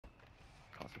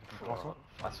Awesome.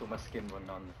 I saw my skin run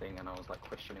down the thing and I was like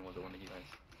questioning was it one of you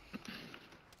guys.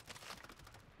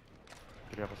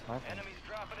 Did you have a sniper? Enemies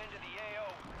dropping into the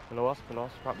AO. Below us,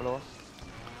 right below us.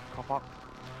 Car park.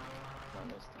 No,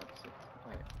 no snipers.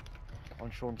 Wait.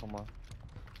 On Sean somewhere.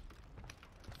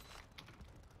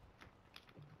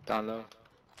 Down low.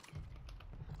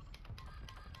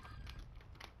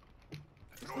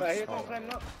 Right here, climbing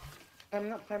up.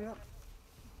 Climbing up.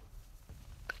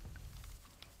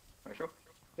 Are you sure?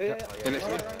 Yeah. In this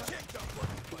one.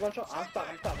 One shot. I'm stuck.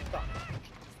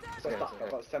 I've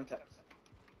got Semtex.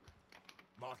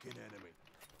 Marking enemy.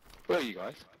 Where are you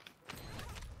guys?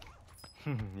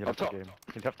 You left the game.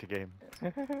 You left the game. Oh,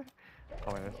 You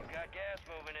got gas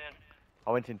moving in.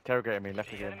 I went to interrogate him and he left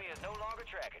the The game. enemy is no longer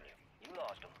tracking you. You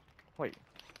lost him. Wait.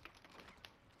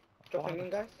 Dropping in,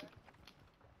 guys.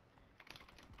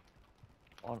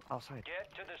 On outside.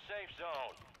 Get to the safe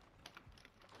zone.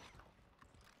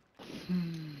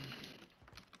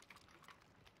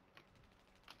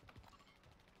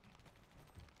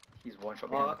 He's one shot Oh,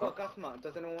 behind I've the got car. gas mask.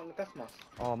 Does anyone want the gas mask?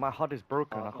 Oh, my HUD is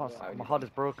broken. Oh, I can't. yeah. My HUD is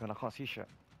broken. I can't see shit.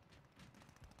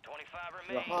 25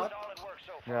 remain. hard? Solid work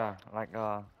so far. Yeah, like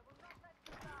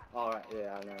Alright,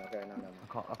 yeah, I know. Okay, no.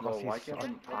 I can't No, see. why do you have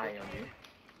an eye on you?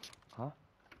 Huh?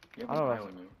 You I have don't an eye know.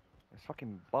 on you. It's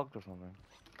fucking bugged or something.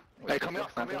 Hey, come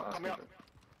out. Huh?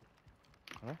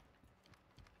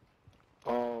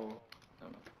 Oh.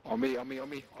 On me. On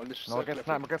this No, side.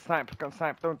 get sniped.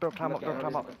 Don't climb up.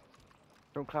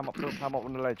 Don't climb up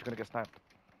on the ledge. You're gonna get sniped.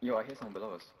 Yo, I hear someone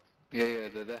below us. Yeah,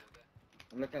 they're there.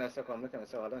 I'm looking at circle.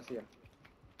 I don't see him.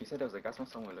 You said there was a gas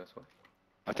mask somewhere, Lewis. What?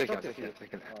 I'll take it.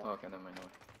 Oh, okay, never mind.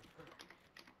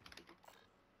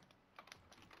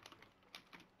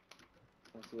 I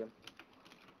don't see him.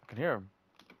 I can hear him.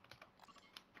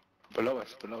 Below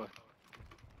us.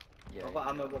 Yeah. I've got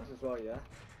ammo box as well, yeah?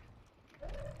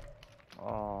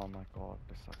 Oh my god,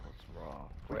 this circle's rough.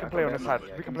 We Wait, can I play got on this them, side.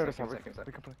 yeah, We can give play me on this a side. second,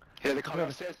 We can play. Yeah, they're coming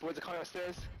upstairs. Boys are coming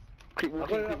upstairs. Keep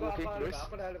walking, I've got the Lewis.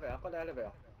 elevator. I've got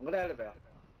the elevator.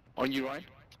 On you, Ryan.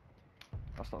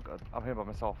 That's not good. I'm here by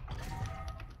myself.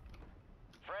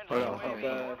 Friendly Oh, UAV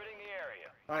okay. orbiting the area.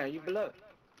 Alright, are you below?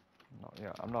 No,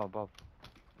 yeah, I'm not above.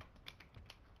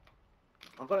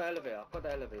 I've got the elevator.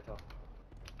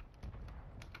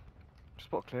 Just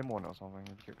put a claymore on it or something. If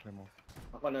you get claymore.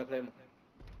 I've got no claim.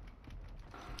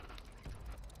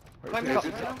 Wait, Climb is up,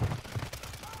 it- climb up.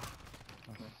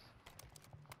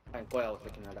 Thank God I was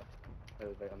looking at that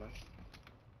elevator, man.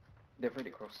 They've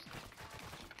already crossed.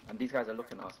 And these guys are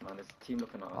looking at us, man. There's a team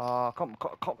looking at us. Come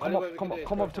Only way we can do is up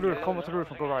go to the from roof. there, Come up to the roof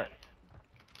and go right.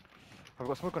 I've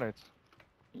got smoke grenades.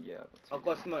 Yeah. I've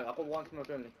got smoke. I've got one smoke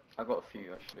only. I got a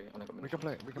few actually. I got We can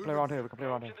play around here. To the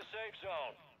safe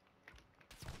zone.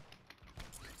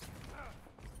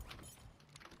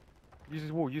 Use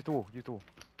the wall.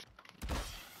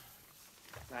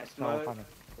 Nice No, smoke. fine.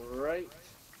 Great.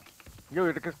 Yo,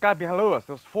 there's a guy below us.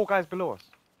 There's 4 guys below us.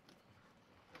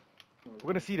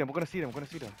 We're gonna see them. Move across a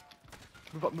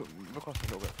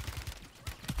little bit.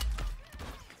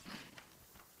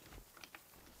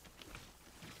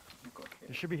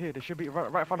 They should be here. They should be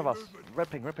right in front of us. Red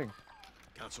ping.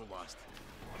 Council lost.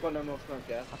 I've got no more smoke,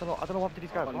 yeah? I don't know what happened to these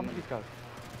guys.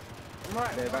 I'm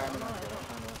right. They're back.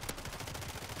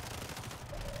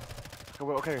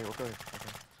 Okay.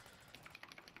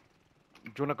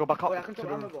 Do you wanna go back up? Wait, I can to drop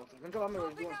the ammo roof? box. I can drop ammo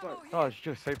box. Do you want smoke? No, you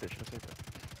should have saved it.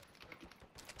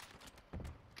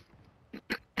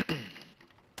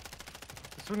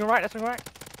 Swing right.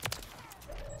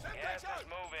 Gas is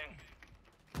moving.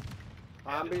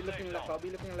 I'll be looking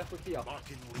left with Kia.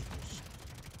 Marking lethals.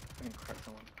 I can crack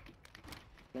someone.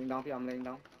 Laying down, Kia, I'm laying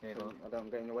down. Yeah, go on. I don't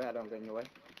get in your way.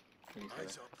 Can you say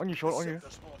that? On you, Sean. On you. Set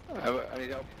the spot. I need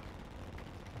help.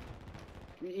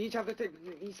 We each have to take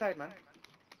each side, man.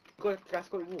 Go, gas,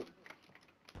 go to the wall.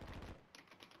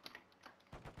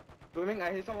 Booming,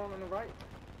 I hear someone on the right.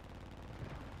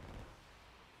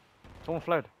 Someone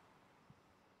fled.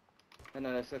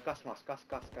 No, it's a gas mask. Gas.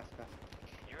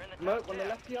 You're in the Smoke top on the 10.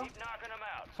 left here. Keep knocking them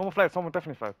out. Someone fled. Someone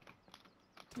definitely fled.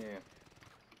 Yeah.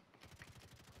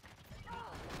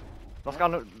 Last guy.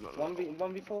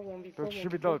 1v4. There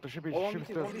should be low. There should be. Oh, Should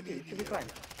be 1v2, still. 1v2. Should be fine.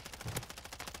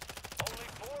 Only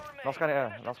 4 remain. Last guy in the air.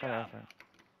 Finish the job.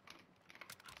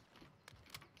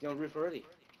 He's on the roof already.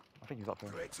 I think he's up there.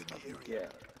 Threats in the area.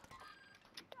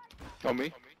 Yeah. On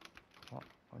me. What?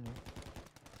 On you.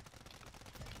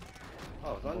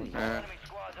 Oh, it's on you. Enemy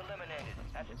squad's eliminated.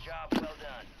 That's a job well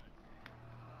done.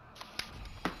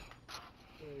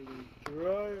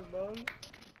 Right, man.